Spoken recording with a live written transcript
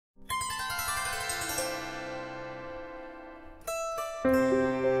Hello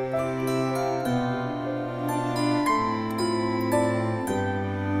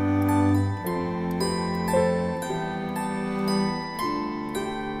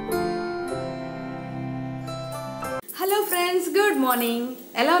friends, good morning.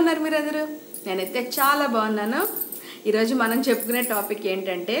 ఎలా ఉన్నారు మీరందరూ? నేనైతే చాలా బాగున్నాను. ఈరోజు మనం చెప్పుకునే టాపిక్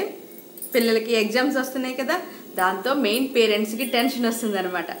ఏంటంటే, పిల్లలకి ఎగ్జామ్స్ వస్తున్నాయి కదా, దాంతో మెయిన్ పేరెంట్స్కి టెన్షన్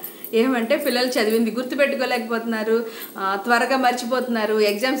వస్తుందన్నమాట. ఏమంటే పిల్లలు చదివింది గుర్తుపెట్టుకోలేకపోతున్నారు, త్వరగా మర్చిపోతున్నారు,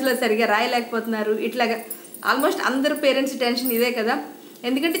 ఎగ్జామ్స్లో సరిగా రాయలేకపోతున్నారు. ఇట్లాగా ఆల్మోస్ట్ అందరు పేరెంట్స్ టెన్షన్ ఇదే కదా.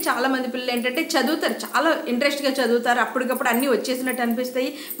 ఎందుకంటే చాలామంది పిల్లలు ఏంటంటే చదువుతారు, చాలా ఇంట్రెస్ట్గా చదువుతారు, అప్పటికప్పుడు అన్నీ వచ్చేసినట్టు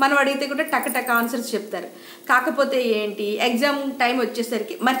అనిపిస్తాయి. మనం అడిగితే కూడా టక్ ఆన్సర్స్ చెప్తారు. కాకపోతే ఏంటి, ఎగ్జామ్ టైం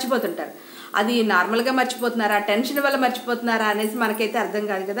వచ్చేసరికి మర్చిపోతుంటారు. అది నార్మల్గా మర్చిపోతున్నారా, టెన్షన్ వల్ల మర్చిపోతున్నారా అనేసి మనకైతే అర్థం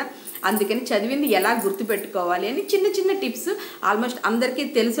కాదు కదా. అందుకని చదివింది ఎలా గుర్తుపెట్టుకోవాలి అని చిన్న చిన్న టిప్స్ ఆల్మోస్ట్ అందరికీ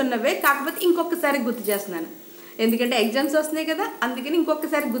తెలుసున్నవే, కాకపోతే ఇంకొకసారి గుర్తు చేస్తున్నాను. ఎందుకంటే ఎగ్జామ్స్ వస్తున్నాయి కదా, అందుకని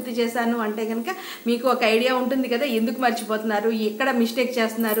ఇంకొకసారి గుర్తు చేశాను అంటే కనుక మీకు ఒక ఐడియా ఉంటుంది కదా, ఎందుకు మర్చిపోతున్నారు, ఎక్కడ మిస్టేక్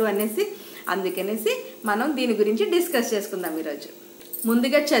చేస్తున్నారు అనేసి. అందుకనేసి మనం దీని గురించి డిస్కస్ చేసుకుందాం ఈరోజు.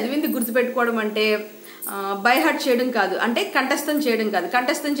 ముందుగా చదివింది గుర్తుపెట్టుకోవడం అంటే బై హార్ట్ చేయడం కాదు, అంటే కంఠస్థం చేయడం కాదు.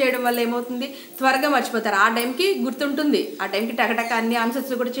 కంఠస్థం చేయడం వల్ల ఏమవుతుంది, త్వరగా మర్చిపోతారు. ఆ టైంకి గుర్తుంటుంది, ఆ టైంకి టకటక అన్ని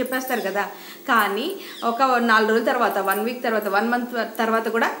ఆన్సర్స్ కూడా చెప్పేస్తారు కదా. కానీ ఒక 4 రోజుల తర్వాత, 1 వీక్ తర్వాత, 1 మంత్ తర్వాత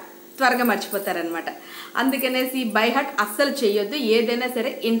కూడా త్వరగా మర్చిపోతారనమాట. అందుకనేసి బై హార్ట్ అస్సలు చేయొద్దు. ఏదైనా సరే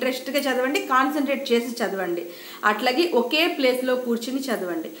ఇంట్రెస్ట్గా చదవండి, కాన్సన్ట్రేట్ చేసి చదవండి. అట్లాగే ఒకే ప్లేస్లో కూర్చుని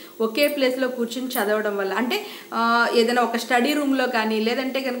చదవండి. ఒకే ప్లేస్లో కూర్చుని చదవడం వల్ల అంటే ఏదైనా ఒక స్టడీ రూమ్లో కానీ,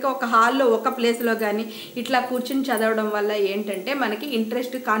 లేదంటే కనుక ఒక హాల్లో ఒక ప్లేస్లో కానీ ఇట్లా కూర్చుని చదవడం వల్ల ఏంటంటే మనకి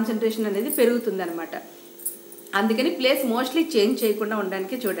ఇంట్రెస్ట్, కాన్సన్ట్రేషన్ అనేది పెరుగుతుంది అనమాట. అందుకని ప్లేస్ మోస్ట్లీ చేంజ్ చేయకుండా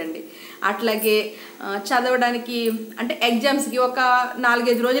ఉండడానికి చూడండి. అట్లాగే చదవడానికి అంటే ఎగ్జామ్స్కి ఒక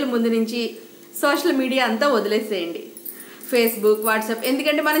 4-5 రోజుల ముందు నుంచి సోషల్ మీడియా అంతా వదిలేసేయండి, ఫేస్బుక్, వాట్సాప్.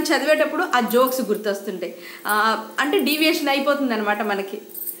 ఎందుకంటే మనం చదివేటప్పుడు ఆ జోక్స్ గుర్తొస్తుంటాయి, అంటే డీవియేషన్ అయిపోతుంది అనమాట మనకి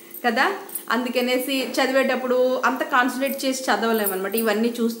కదా. అందుకనేసి చదివేటప్పుడు అంత కాన్సన్ట్రేట్ చేసి చదవలేమన్నమాట. ఇవన్నీ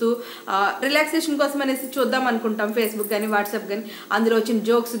చూస్తూ రిలాక్సేషన్ కోసం అనేసి చూద్దాం అనుకుంటాం, ఫేస్బుక్ కానీ, వాట్సాప్ కానీ, అందులో వచ్చిన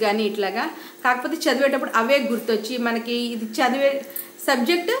జోక్స్ కానీ ఇట్లాగా. కాకపోతే చదివేటప్పుడు అవే గుర్తొచ్చి మనకి ఇది చదివే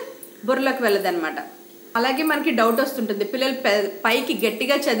సబ్జెక్ట్ బుర్రలోకి వెళ్ళదన్నమాట. అలాగే మనకి డౌట్ వస్తుంటుంది, పిల్లలు పైకి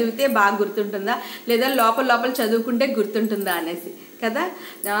గట్టిగా చదివితే బాగా గుర్తుంటుందా, లేదా లోపల చదువుకుంటే గుర్తుంటుందా అనేసి కదా.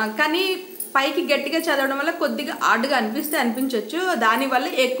 కానీ పైకి గట్టిగా చదవడం వల్ల కొద్దిగా ఆడుగా అనిపించవచ్చు, దానివల్ల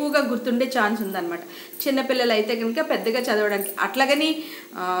ఎక్కువగా గుర్తుండే ఛాన్స్ ఉందన్నమాట. చిన్నపిల్లలు అయితే కనుక పెద్దగా చదవడానికి, అట్లాగని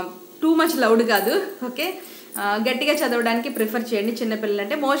టూ మచ్ లౌడ్ కాదు, ఓకే, గట్టిగా చదవడానికి ప్రిఫర్ చేయండి. చిన్నపిల్లలు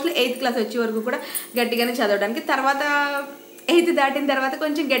అంటే మోస్ట్లీ 8th క్లాస్ వచ్చే వరకు కూడా గట్టిగానే చదవడానికి, తర్వాత 8th దాటిన తర్వాత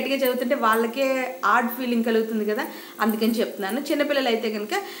కొంచెం గట్టిగా చదువుతుంటే వాళ్ళకే ఆడ్ ఫీలింగ్ కలుగుతుంది కదా, అందుకని చెప్తున్నాను. చిన్నపిల్లలు అయితే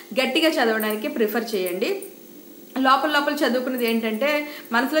కనుక గట్టిగా చదవడానికి ప్రిఫర్ చేయండి. లోపల చదువుకున్నది ఏంటంటే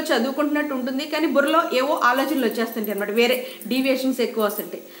మనసులో చదువుకుంటున్నట్టు ఉంటుంది, కానీ బుర్రలో ఏవో ఆలోచనలు వచ్చేస్తుంటాయి అనమాట, వేరే డీవియేషన్స్ ఎక్కువ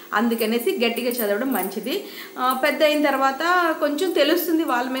వస్తుంటాయి. అందుకనేసి గట్టిగా చదవడం మంచిది. పెద్ద అయిన తర్వాత కొంచెం తెలుస్తుంది,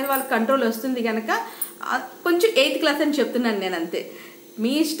 వాళ్ళ మీద వాళ్ళ కంట్రోల్ వస్తుంది కనుక కొంచెం 8th క్లాస్ అని చెప్తున్నాను నేను, అంతే.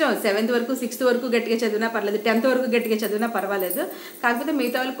 మీ ఇష్టం, 7th వరకు, 6th వరకు గట్టిగా చదివినా పర్లేదు, 10th వరకు గట్టిగా చదివినా పర్వాలేదు. కాకపోతే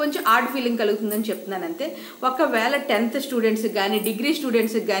మిగతా వాళ్ళకి కొంచెం ఆడ్ ఫీలింగ్ కలుగుతుందని చెప్తున్నాను అంతే. ఒకవేళ 10th స్టూడెంట్స్కి కానీ, డిగ్రీ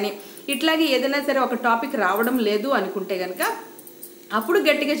స్టూడెంట్స్కి కానీ ఇట్లాగే ఏదైనా సరే ఒక టాపిక్ రావడం లేదు అనుకుంటే కనుక అప్పుడు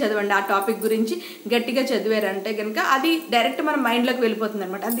గట్టిగా చదవండి. ఆ టాపిక్ గురించి గట్టిగా చదివారంటే కనుక అది డైరెక్ట్ మన మైండ్లోకి వెళ్ళిపోతుంది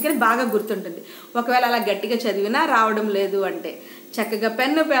అనమాట, అందుకని బాగా గుర్తుంటుంది. ఒకవేళ అలా గట్టిగా చదివినా రావడం లేదు అంటే చక్కగా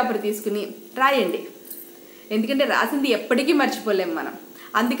పెన్ను, పేపర్ తీసుకుని రాయండి. ఎందుకంటే రాసింది ఎప్పటికీ మర్చిపోలేము మనం.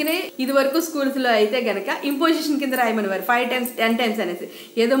 అందుకనే ఇది వరకు స్కూల్స్లో అయితే కనుక ఇంపోజిషన్ కింద రాయమనేవారు, 5 times 10 times అనేసి.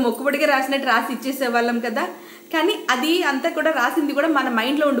 ఏదో మొక్కుబడిగా రాసినట్టు రాసి ఇచ్చేసేవాళ్ళం కదా, కానీ అది అంతా కూడా రాసింది కూడా మన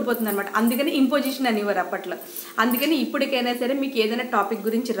మైండ్లో ఉండిపోతుంది అనమాట. అందుకని ఇంపోజిషన్ అనేవారు అప్పట్లో. అందుకని ఇప్పటికైనా సరే మీకు ఏదైనా టాపిక్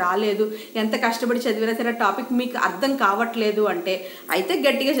గురించి రాలేదు, ఎంత కష్టపడి చదివినా సరే టాపిక్ మీకు అర్థం కావట్లేదు అంటే అయితే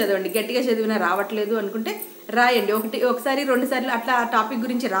గట్టిగా చదవండి. గట్టిగా చదివినా రావట్లేదు అనుకుంటే రాయండి. ఒకసారి 2 సార్లు అట్లా ఆ టాపిక్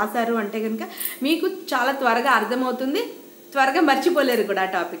గురించి రాశారు అంటే కనుక మీకు చాలా త్వరగా అర్థమవుతుంది, త్వరగా మర్చిపోలేరు కూడా ఆ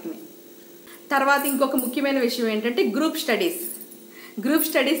టాపిక్ని. తర్వాత ఇంకొక ముఖ్యమైన విషయం ఏంటంటే గ్రూప్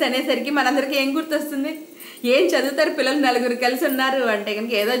స్టడీస్ అనేసరికి మనందరికీ ఏం గుర్తొస్తుంది, ఏం చదువుతారు పిల్లలు, 4 కలిసి ఉన్నారు అంటే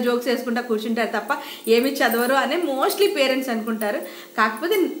కనుక ఏదో జోక్స్ వేసుకుంటా కూర్చుంటారు తప్ప ఏమి చదవరు అనే మోస్ట్లీ పేరెంట్స్ అనుకుంటారు.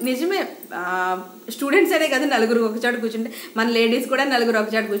 కాకపోతే నిజమే, స్టూడెంట్స్ అనే కదా 4 ఒక చోట కూర్చుంటే, మన లేడీస్ కూడా 4 ఒక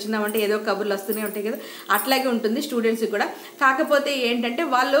చోట కూర్చున్నామంటే ఏదో కబుర్లు వస్తూనే ఉంటాయి కదా, అట్లాగే ఉంటుంది స్టూడెంట్స్ కూడా. కాకపోతే ఏంటంటే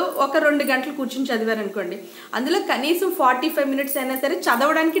వాళ్ళు ఒక 2 గంటలు కూర్చుని చదివారు అనుకోండి, అందులో కనీసం 45 minutes అయినా సరే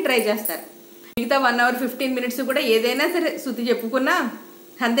చదవడానికి ట్రై చేస్తారు. మిగతా 1 hour 15 minutes కూడా ఏదైనా సరే శృతి చెప్పుకున్నా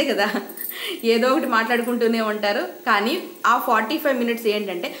అంతే కదా, ఏదో ఒకటి మాట్లాడుకుంటూనే ఉంటారు. కానీ ఆ 45 మినిట్స్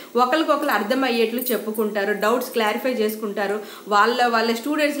ఏంటంటే ఒకరికొకరు అర్థమయ్యేట్లు చెప్పుకుంటారు, డౌట్స్ క్లారిఫై చేసుకుంటారు, వాళ్ళ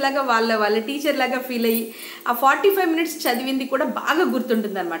స్టూడెంట్స్ లాగా వాళ్ళ టీచర్ లాగా ఫీల్ అయ్యి ఆ 45 మినిట్స్ చదివింది కూడా బాగా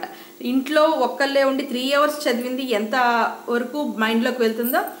గుర్తుంటుంది అనమాట. ఇంట్లో ఒక్కళ్ళే ఉండి 3 అవర్స్ చదివింది ఎంత వరకు మైండ్లోకి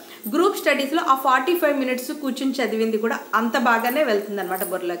వెళ్తుందో గ్రూప్ స్టడీస్లో ఆ 45 మినిట్స్ కూర్చుని చదివింది కూడా అంత బాగానే వెళ్తుంది అనమాట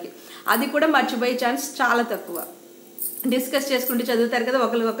బుర్రలోకి. అది కూడా మర్చిపోయే ఛాన్స్ చాలా తక్కువ. డిస్కస్ చేసుకుంటూ చదువుతారు కదా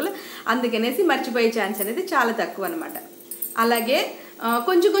ఒకరికొకరు, అందుకనేసి మర్చిపోయే ఛాన్స్ అనేది చాలా తక్కువ అనమాట. అలాగే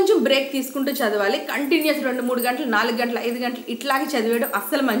కొంచెం బ్రేక్ తీసుకుంటూ చదవాలి. కంటిన్యూస్ 2-3 గంటలు 4 గంటలు 5 గంటలు ఇట్లాగే చదివేయడం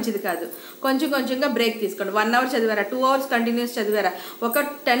అస్సలు మంచిది కాదు. కొంచెంగా బ్రేక్ తీసుకోండి. 1 అవర్ చదివారా, 2 అవర్స్ కంటిన్యూస్ చదివారా, ఒక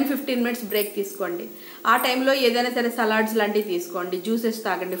 10-15 మినిట్స్ బ్రేక్ తీసుకోండి. ఆ టైంలో ఏదైనా సరే సలాడ్స్ లాంటివి తీసుకోండి, జ్యూసెస్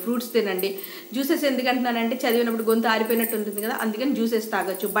తాగండి, ఫ్రూట్స్ తినండి. జ్యూసెస్ ఎందుకంటున్నానంటే చదివినప్పుడు గొంతు ఆరిపోయినట్టు ఉంటుంది కదా, అందుకని జ్యూసెస్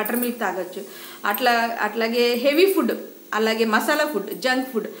తాగొచ్చు, బటర్ మిల్క్ తాగొచ్చు. అట్లాగే హెవీ ఫుడ్, అలాగే masala food, junk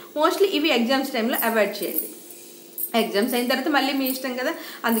food mostly ఇవి ఎగ్జామ్స్ టైంలో అవాయిడ్ చేయండి. ఎగ్జామ్స్ అయిన తర్వాత మళ్ళీ మీ ఇష్టం కదా,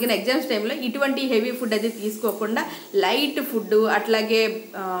 అందుకని ఎగ్జామ్స్ టైంలో ఇటువంటి హెవీ ఫుడ్ అది తీసుకోకుండా లైట్ ఫుడ్, అట్లాగే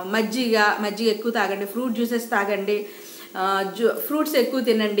మజ్జిగ ఎక్కువ తాగండి, ఫ్రూట్ జ్యూసెస్ తాగండి, ఫ్రూట్స్ ఎక్కువ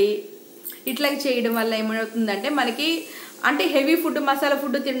తినండి. ఇట్లా చేయడం వల్ల ఏమవుతుందంటే మనకి అంటే హెవీ ఫుడ్, మసాలా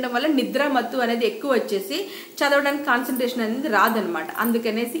ఫుడ్ తినడం వల్ల నిద్ర మత్తు అనేది ఎక్కువ వచ్చేసి చదవడానికి కాన్సన్ట్రేషన్ అనేది రాదనమాట.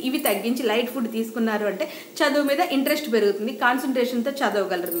 అందుకనేసి ఇవి తగ్గించి లైట్ ఫుడ్ తీసుకున్నారు అంటే చదువు మీద ఇంట్రెస్ట్ పెరుగుతుంది, కాన్సన్ట్రేషన్తో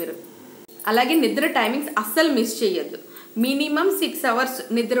చదవగలరు మీరు. అలాగే నిద్ర టైమింగ్స్ అస్సలు మిస్ చేయొద్దు. మినిమం 6 అవర్స్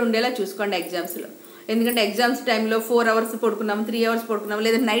నిద్ర ఉండేలా చూసుకోండి ఎగ్జామ్స్లో. ఎందుకంటే ఎగ్జామ్స్ టైంలో 4 అవర్స్ పడుకున్నాం, 3 అవర్స్ పడుకున్నాం,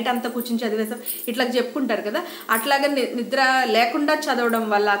 లేదా నైట్ అంతా కూర్చొని చదివేసాం ఇట్లా చెప్పుకుంటారు కదా. అట్లాగే నిద్ర లేకుండా చదవడం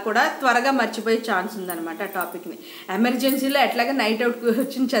వల్ల కూడా త్వరగా మర్చిపోయే ఛాన్స్ ఉందన్నమాట ఆ టాపిక్ని. ఎమర్జెన్సీలో ఎట్లాగా నైట్ అవుట్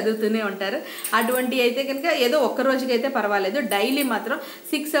కూర్చొని చదువుతూనే ఉంటారు. అటువంటి అయితే కనుక ఏదో ఒక్క రోజుకైతే పర్వాలేదు, డైలీ మాత్రం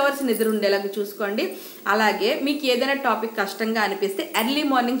 6 అవర్స్ నిద్ర ఉండేలాగా చూసుకోండి. అలాగే మీకు ఏదైనా టాపిక్ కష్టంగా అనిపిస్తే ఎర్లీ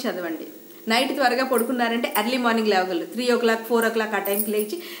మార్నింగ్ చదవండి. నైట్ త్వరగా పడుకున్నారంటే ఎర్లీ మార్నింగ్ లేవగలరు. 3 o'clock 4 o'clock ఆ టైంకి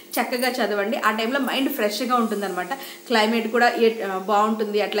లేచి చక్కగా చదవండి. ఆ టైంలో మైండ్ ఫ్రెష్గా ఉంటుందన్నమాట. క్లైమేట్ కూడా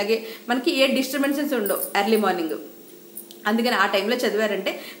బాగుంటుంది, అట్లాగే మనకి ఏ డిస్టర్బెన్సెస్ ఉండవు ఎర్లీ మార్నింగ్. అందుకని ఆ టైంలో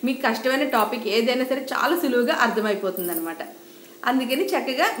చదివారంటే మీకు కష్టమైన టాపిక్ ఏదైనా సరే చాలా సులువుగా అర్థమైపోతుంది అనమాట. అందుకని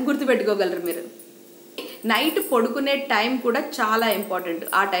చక్కగా గుర్తుపెట్టుకోగలరు మీరు. నైట్ పడుకునే టైం కూడా చాలా ఇంపార్టెంట్.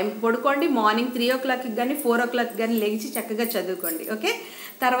 ఆ టైంకి పడుకోండి. మార్నింగ్ 3 o'clock కానీ 4 o'clock కానీ లేచి చక్కగా చదువుకోండి. ఓకే.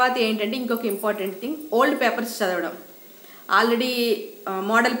 తర్వాత ఏంటంటే ఇంకొక ఇంపార్టెంట్ థింగ్, ఓల్డ్ పేపర్స్ చదవడం. ఆల్రెడీ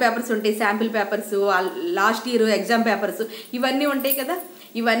మోడల్ పేపర్స్ ఉంటాయి, sample papers, last year exam papers ఇవన్నీ ఉంటాయి కదా,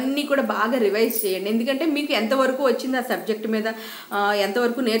 ఇవన్నీ కూడా బాగా రివైజ్ చేయండి. ఎందుకంటే మీకు ఎంతవరకు వచ్చింది ఆ సబ్జెక్ట్ మీద,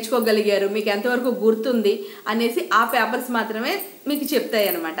 ఎంతవరకు నేర్చుకోగలిగారు, మీకు ఎంతవరకు గుర్తుంది అనేసి ఆ పేపర్స్ మాత్రమే మీకు చెప్తాయి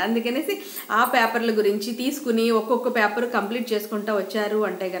అనమాట. అందుకనేసి ఆ పేపర్ల గురించి తీసుకుని ఒక్కొక్క పేపర్ కంప్లీట్ చేసుకుంటూ వచ్చారు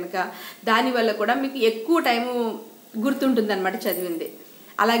అంటే కనుక దానివల్ల కూడా మీకు ఎక్కువ టైము గుర్తుంటుంది అనమాట చదివింది.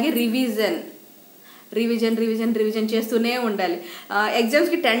 అలాగే రివిజన్ చేస్తూనే ఉండాలి.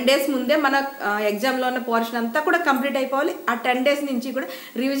 ఎగ్జామ్స్కి 10 days ముందే మన ఎగ్జామ్లో ఉన్న పోర్షన్ అంతా కూడా కంప్లీట్ అయిపోవాలి. ఆ 10 days నుంచి కూడా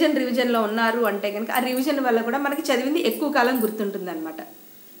రివిజన్లో ఉన్నారు అంటే కనుక ఆ రివిజన్ వల్ల కూడా మనకి చదివింది ఎక్కువ కాలం గుర్తుంటుంది అనమాట.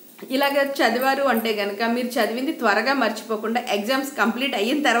 ఇలాగ చదివారు అంటే కనుక మీరు చదివింది త్వరగా మర్చిపోకుండా ఎగ్జామ్స్ కంప్లీట్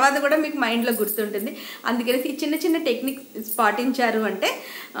అయిన తర్వాత కూడా మీకు మైండ్లో గుర్తుంటుంది. అందుకని ఈ చిన్న టెక్నిక్స్ పాటించారు అంటే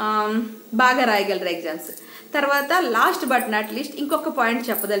బాగా రాయగలరు ఎగ్జామ్స్. తర్వాత లాస్ట్ బట్ నాట్ లీస్ట్ ఇంకొక పాయింట్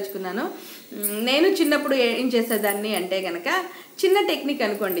చెప్పదలుచుకున్నాను. నేను చిన్నప్పుడు ఏం చేసేదాన్ని అంటే కనుక చిన్న టెక్నిక్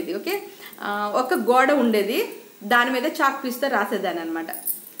అనుకోండి ఇది. ఓకే, ఒక గోడ ఉండేది, దాని మీద చాక్ పీస్తో రాసేదాన్ని అనమాట.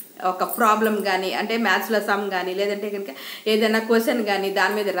 ఒక ప్రాబ్లం కానీ అంటే మ్యాథ్స్లో సమ్ కానీ లేదంటే కనుక ఏదైనా క్వశ్చన్ కానీ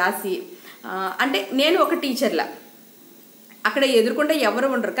దాని మీద రాసి, అంటే నేను ఒక టీచర్లా అక్కడ ఎదుర్కొంటే ఎవరు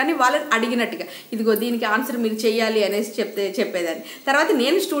ఉండరు, కానీ వాళ్ళని అడిగినట్టుగా ఇదిగో దీనికి ఆన్సర్ మీరు చేయాలి అనేసి చెప్పేదాన్ని. తర్వాత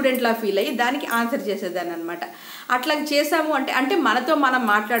నేను స్టూడెంట్లా ఫీల్ అయ్యి దానికి ఆన్సర్ చేసేదాన్ని అనమాట. అట్లా చేసాము అంటే మనతో మనం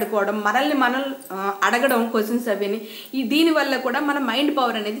మాట్లాడుకోవడం, మనల్ని మనం అడగడం క్వశ్చన్స్ అవిని, దీనివల్ల కూడా మన మైండ్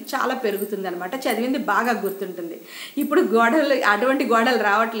పవర్ అనేది చాలా పెరుగుతుంది అనమాట. చదివింది బాగా గుర్తుంటుంది. ఇప్పుడు అటువంటి గోడలు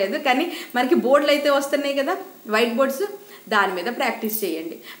రావట్లేదు, కానీ మనకి బోర్డులు అయితే వస్తున్నాయి కదా, వైట్ బోర్డ్స్, దాని మీద ప్రాక్టీస్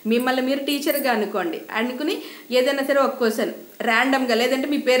చేయండి. మిమ్మల్ని మీరు టీచర్గా అనుకుని ఏదైనా సరే ఒక క్వశ్చన్ ర్యాండమ్గా, లేదంటే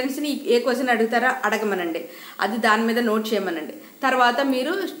మీ పేరెంట్స్ని ఏ క్వశ్చన్ అడుగుతారో అడగమనండి, అది దాని మీద నోట్ చేయమనండి. తర్వాత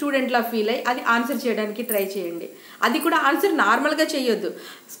మీరు స్టూడెంట్లా ఫీల్ అయ్యి అది ఆన్సర్ చేయడానికి ట్రై చేయండి. అది కూడా ఆన్సర్ నార్మల్గా చేయొద్దు.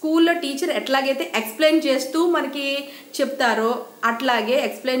 స్కూల్లో టీచర్ ఎట్లాగైతే ఎక్స్ప్లెయిన్ చేస్తూ మనకి చెప్తారో అట్లాగే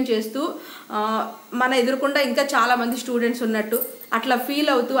ఎక్స్ప్లెయిన్ చేస్తూ మన ఎదురుకుండా ఇంకా చాలామంది స్టూడెంట్స్ ఉన్నట్టు అట్లా ఫీల్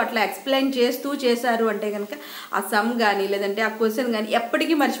అవుతూ అట్లా ఎక్స్ప్లెయిన్ చేస్తూ చేశారు అంటే కనుక ఆ సమ్ కానీ లేదంటే ఆ క్వశ్చన్ కానీ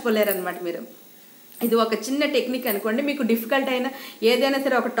ఎప్పటికీ మర్చిపోలేరు అనమాట మీరు. ఇది ఒక చిన్న టెక్నిక్ అనుకోండి. మీకు డిఫికల్ట్ అయినా ఏదైనా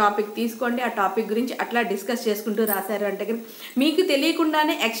సరే ఒక టాపిక్ తీసుకోండి, ఆ టాపిక్ గురించి అట్లా డిస్కస్ చేసుకుంటూ రాశారు అంటే కనుక మీకు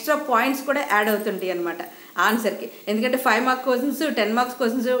తెలియకుండానే ఎక్స్ట్రా పాయింట్స్ కూడా యాడ్ అవుతుంటాయి అనమాట. ఆన్సర్కి. ఎందుకంటే 5 మార్క్ క్వశ్చన్స్ 10 మార్క్స్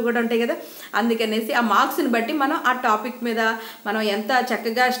క్వశ్చన్స్ కూడా ఉంటాయి కదా, అందుకనేసి ఆ మార్క్స్ని బట్టి మనం ఆ టాపిక్ మీద మనం ఎంత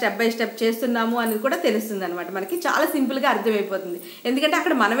చక్కగా స్టెప్ బై స్టెప్ చేస్తున్నాము అనేది కూడా తెలుస్తుంది అనమాట. మనకి చాలా సింపుల్గా అర్థమైపోతుంది. ఎందుకంటే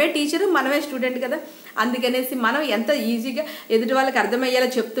అక్కడ మనమే టీచరు, మనమే స్టూడెంట్ కదా, అందుకనేసి మనం ఎంత ఈజీగా ఎదుటి వాళ్ళకి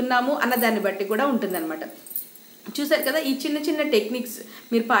అర్థమయ్యేలా చెప్తున్నాము అన్న దాన్ని బట్టి కూడా ఉంటుందన్నమాట. చూసారు కదా, ఈ చిన్న చిన్న టెక్నిక్స్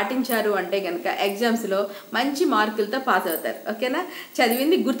మీరు పాటించారు అంటే కనుక ఎగ్జామ్స్లో మంచి మార్కులతో పాస్ అవుతారు. ఓకేనా,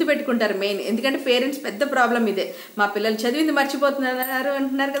 చదివింది గుర్తుపెట్టుకుంటారు మెయిన్. ఎందుకంటే పేరెంట్స్ పెద్ద ప్రాబ్లం ఇదే, మా పిల్లలు చదివింది మర్చిపోతున్నారు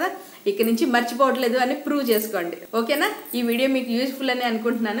అంటున్నారు కదా, ఇక్కడి నుంచి మర్చిపోవట్లేదు అని ప్రూవ్ చేసుకోండి. ఓకేనా, ఈ వీడియో మీకు యూజ్ఫుల్ అని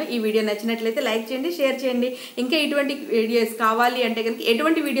అనుకుంటున్నాను. ఈ వీడియో నచ్చినట్లయితే లైక్ చేయండి, షేర్ చేయండి. ఇంకా ఇటువంటి వీడియోస్ కావాలి అంటే కనుక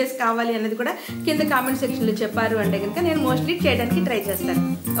ఎటువంటి వీడియోస్ కావాలి అనేది కూడా కింద కామెంట్ సెక్షన్లో చెప్పారు అంటే కనుక నేను మోస్ట్లీ చేయడానికి ట్రై చేస్తాను.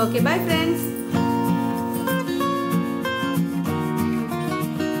 Okay, bye friends.